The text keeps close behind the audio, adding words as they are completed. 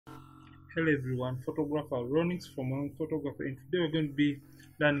Hello everyone, photographer Ronix from One Photographer, and today we're going to be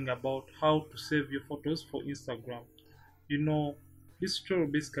learning about how to save your photos for Instagram. You know, this tutorial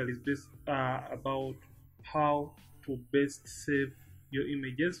basically is based about how to best save your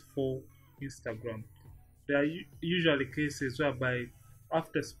images for Instagram. There are usually cases whereby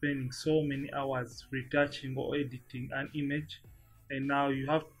after spending so many hours retouching or editing an image, and now you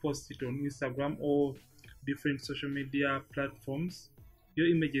have to post it on Instagram or different social media platforms, your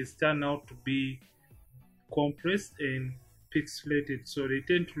images turn out to be compressed and pixelated, so they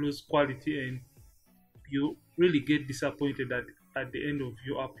tend to lose quality, and you really get disappointed at the end of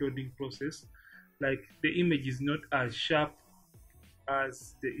your uploading process. Like the image is not as sharp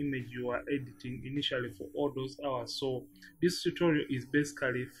as the image you are editing initially for all those hours. So this tutorial is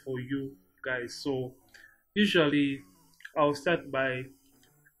basically for you guys. So usually I'll start by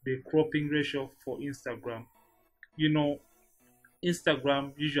the cropping ratio for Instagram. You know,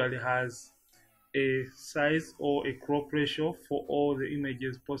 Instagram usually has a size or a crop ratio for all the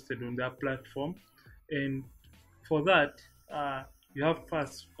images posted on that platform, and for that you have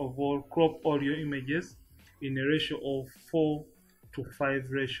first of all crop all your images in a ratio of 4 to 5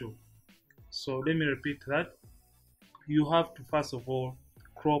 ratio. So let me repeat that. You have to first of all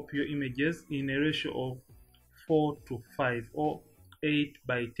crop your images in a ratio of 4 to 5 or 8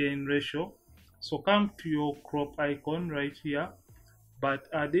 by 10 ratio. So come to your crop icon right here, but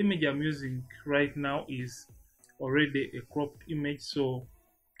the image I'm using right now is already a cropped image, so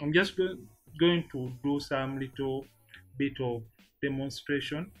I'm just going to do some little bit of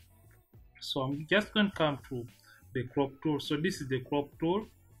demonstration. So I'm just going to come to the crop tool. So this is the crop tool.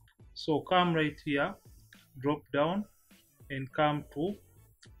 So come right here, drop down and come to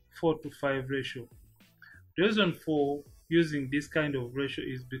 4 to 5 ratio. The reason for using this kind of ratio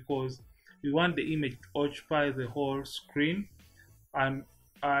is because we want the image to occupy the whole screen, and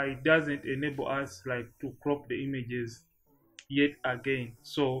it doesn't enable us like to crop the images yet again.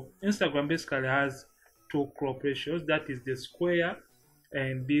 So Instagram basically has two crop ratios, that is the square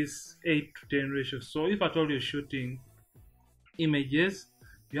and this 8 to 10 ratio. So if at all you're shooting images,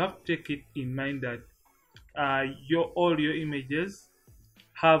 you have to take it in mind that all your images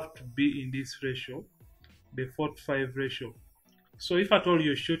have to be in this ratio, the 4 to 5 ratio. So if at all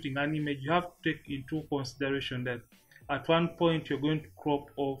you're shooting an image, you have to take into consideration that at one point you're going to crop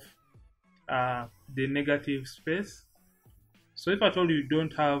off the negative space. So if at all you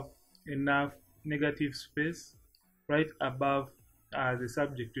don't have enough negative space right above the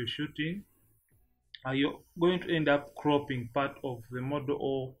subject you're shooting, you're going to end up cropping part of the model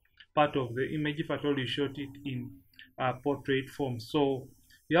or part of the image if at all you shot it in portrait form. So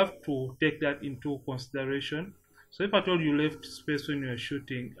you have to take that into consideration. So if at all you left space when you are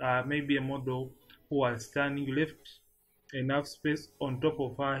shooting, maybe a model who was standing, you left enough space on top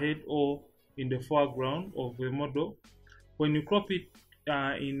of her head or in the foreground of the model. When you crop it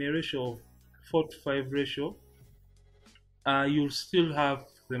in a ratio of 4 to 5 ratio, you'll still have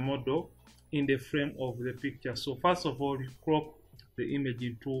the model in the frame of the picture. So first of all, you crop the image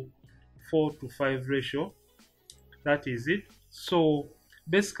into 4 to 5 ratio. That is it. So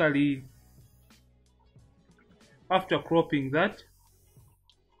basically, after cropping that,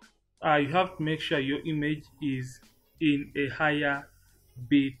 you have to make sure your image is in a higher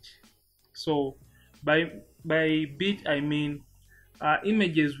bit. So by bit I mean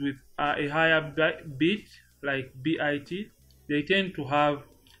images with a higher bit like bit, they tend to have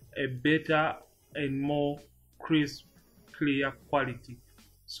a better and more crisp, clear quality.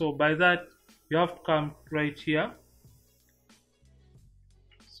 So by that, you have to come right here.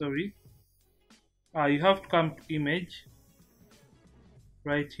 Sorry, you have to come to image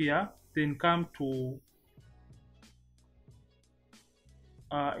right here, then come to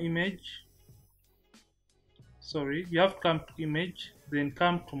image. Sorry, you have to come to image, then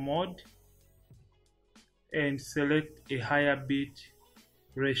come to mode and select a higher bit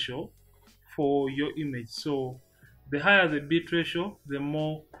ratio for your image. So the higher the bit ratio, the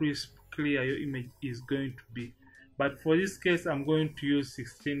more crisp, clear your image is going to be. But for this case, I'm going to use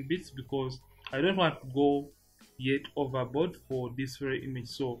 16 bits because I don't want to go yet overboard for this very image.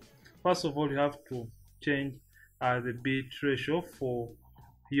 So first of all, you have to change the bit ratio for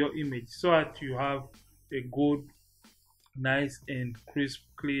your image so that you have a good, nice and crisp,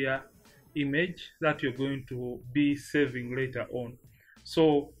 clear image that you're going to be saving later on.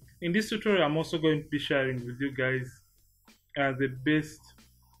 So in this tutorial, I'm also going to be sharing with you guys the best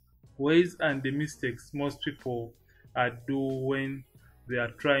ways and the mistakes most people do when they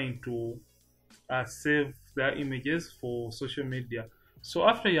are trying to save their images for social media. So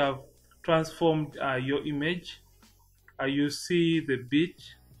after you have transformed your image, you see the bit,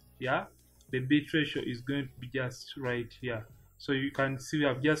 yeah, the bit ratio is going to be just right here. So you can see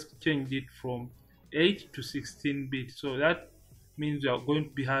I've just changed it from 8 to 16 bit. So that means we are going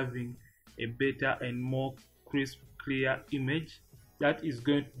to be having a better and more crisp, clear image that is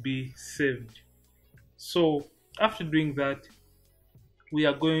going to be saved. So after doing that, we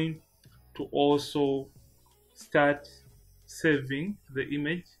are going to also start saving the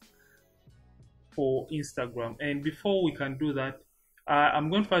image for Instagram. And before we can do that, I'm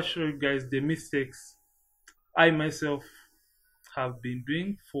going to show you guys the mistakes I myself have been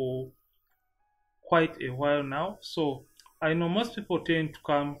doing for quite a while now. So I know most people tend to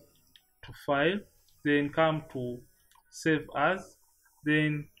come to file, then come to save as,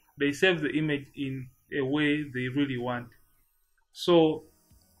 then they save the image in a way they really want. So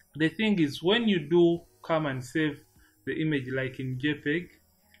the thing is, when you do come and save the image like in JPEG,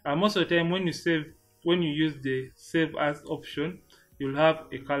 most of the time when you use the save as option, you'll have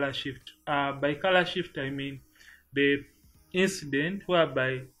a color shift. By color shift, I mean the incident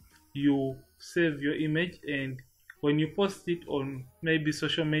whereby you save your image, and when you post it on maybe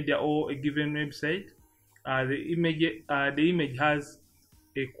social media or a given website, the image has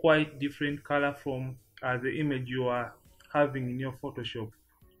a quite different color from the image you are having in your Photoshop.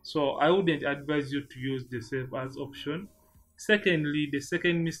 So I wouldn't advise you to use the save as option. Secondly, the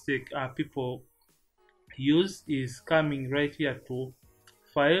second mistake people use is coming right here to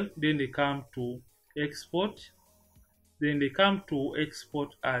file, then they come to export, then they come to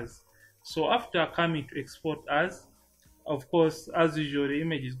export as. So after coming to export as, of course, as usual, the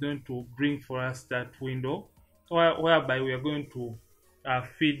image is going to bring for us that window whereby we are going to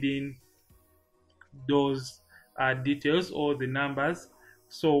feed in those details or the numbers.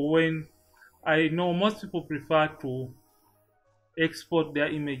 So when I know most people prefer to export their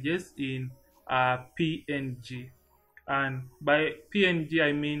images in PNG, and by PNG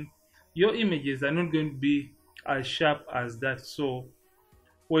I mean your images are not going to be as sharp as that. So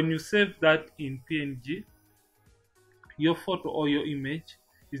when you save that in PNG, your photo or your image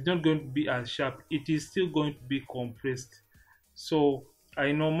is not going to be as sharp. It is still going to be compressed. So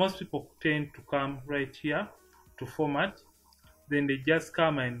I know most people tend to come right here to format, then they just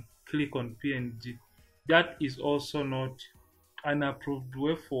come and click on PNG. That is also not an approved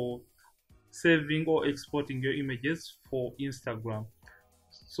way for saving or exporting your images for Instagram.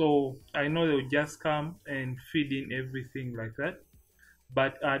 So I know they'll just come and feed in everything like that,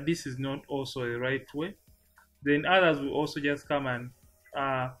 but this is not also the right way. Then others will also just come and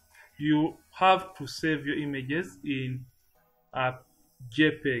you have to save your images in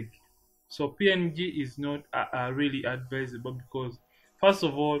JPEG. So PNG is not really advisable, because first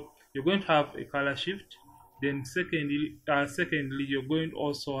of all, you're going to have a color shift. Then secondly, you're going to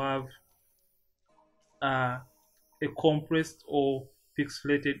also have a compressed or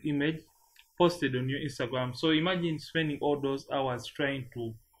pixelated image posted on your Instagram. So imagine spending all those hours trying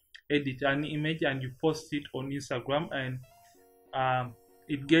to edit an image and you post it on Instagram, and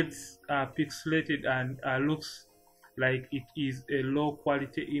it gets pixelated and looks like it is a low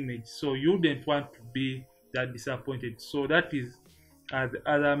quality image. So you wouldn't want to be that disappointed. So that is the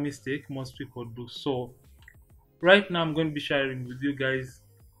other mistake most people do. So right now I'm going to be sharing with you guys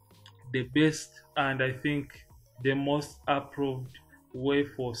the best and I think the most approved way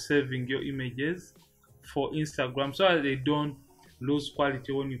for saving your images for Instagram, so that they don't lose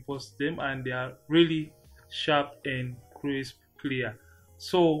quality when you post them and they are really sharp and crisp, clear.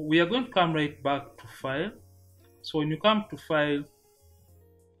 So we are going to come right back to file. So when you come to file,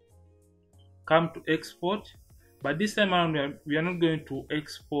 come to export, but this time around we are not going to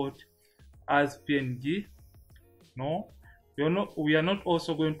export as PNG. No, we are not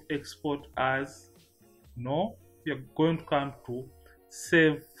also going to export as, no, we are going to come to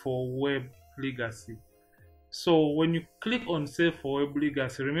save for web legacy. So when you click on save for web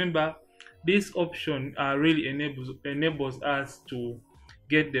legacy, remember this option really enables us to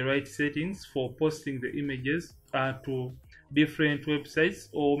get the right settings for posting the images to different websites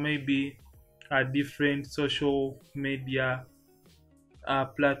or maybe different social media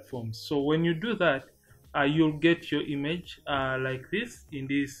platforms. So when you do that, you'll get your image like this in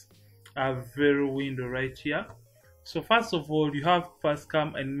this very window right here. So first of all, you have to first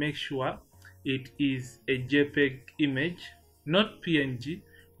come and make sure it is a JPEG image, not PNG,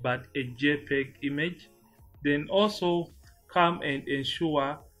 but a JPEG image. Then also come and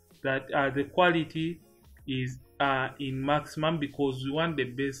ensure that the quality is in maximum, because we want the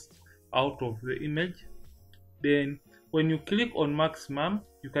best out of the image. Then when you click on maximum,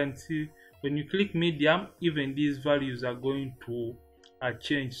 you can see when you click medium, even these values are going to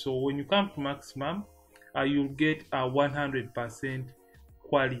change. So when you come to maximum, you'll get a 100%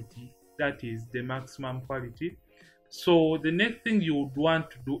 quality that is the maximum quality. So the next thing you would want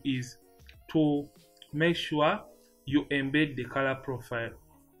to do is to make sure you embed the color profile.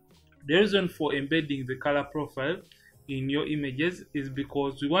 The reason for embedding the color profile in your images is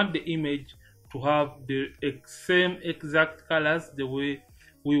because we want the image to have the same exact colors the way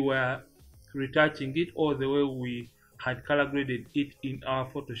we were retouching it, or the way we had color graded it in our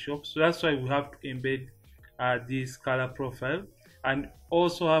Photoshop. So that's why we have to embed this color profile, and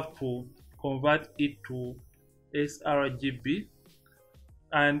also have to convert it to sRGB.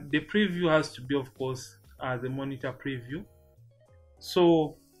 And the preview has to be, of course, the monitor preview.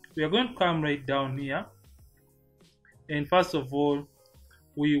 So we are going to come right down here, and first of all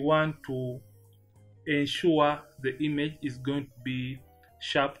we want to ensure the image is going to be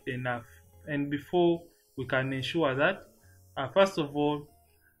sharp enough. And before we can ensure that, first of all,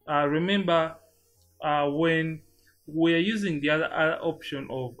 remember when we are using the other option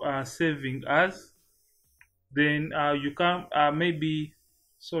of saving as, then you can maybe,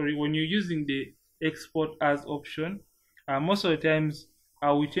 sorry, when you're using the export as option, most of the times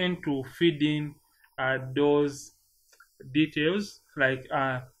we tend to feed in those details like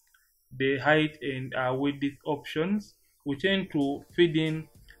the height and width options. We tend to feed in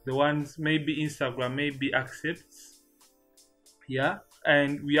the ones maybe Instagram maybe accepts, yeah,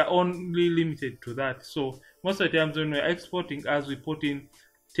 and we are only limited to that. So most of the times when we're exporting, as we put in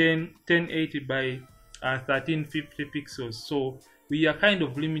 1080 by 1350 pixels, so we are kind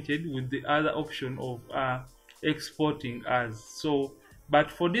of limited with the other option of exporting as. So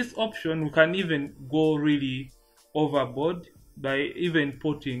but for this option we can even go really overboard by even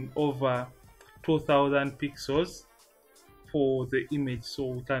putting over 2000 pixels for the image. So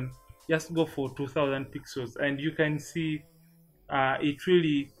we can just go for 2000 pixels, and you can see it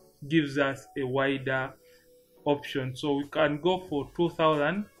really gives us a wider option. So we can go for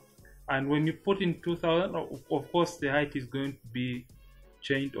 2000, and when you put in 2000, of course the height is going to be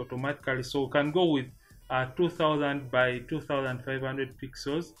changed automatically. So we can go with 2000 by 2500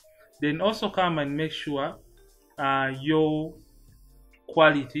 pixels. Then also come and make sure your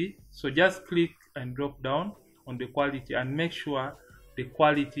quality, so just click and drop down on the quality and make sure the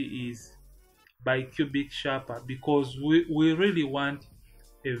quality is by cubic sharper, because we really want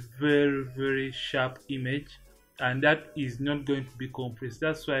a very sharp image, and that is not going to be compressed.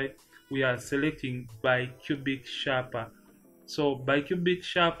 That's why we are selecting by cubic sharper. So by cubic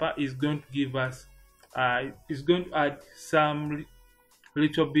sharper is going to give us is going to add some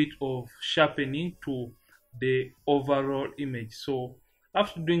little bit of sharpening to the overall image. So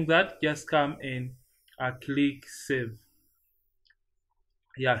after doing that, just come and click save.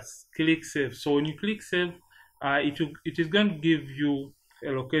 Yes, click save. So when you click save, it is going to give you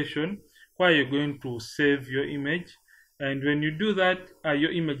a location where you're going to save your image. And when you do that,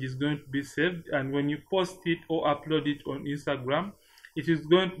 your image is going to be saved, and when you post it or upload it on Instagram, it is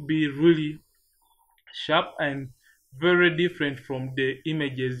going to be really sharp and very different from the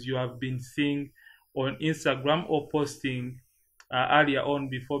images you have been seeing on Instagram or posting earlier on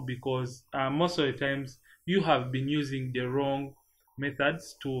before, because most of the times you have been using the wrong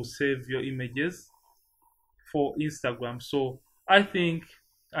methods to save your images for Instagram. So I think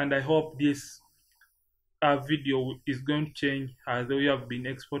and I hope this video is going to change the way you have been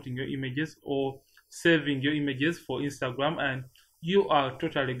exporting your images or saving your images for Instagram, and you are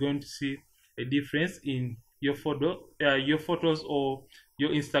totally going to see a difference in your photos or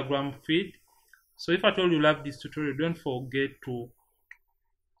your Instagram feed. So if at all you love this tutorial, don't forget to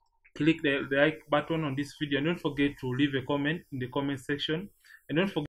click the like button on this video, and don't forget to leave a comment in the comment section, and don't forget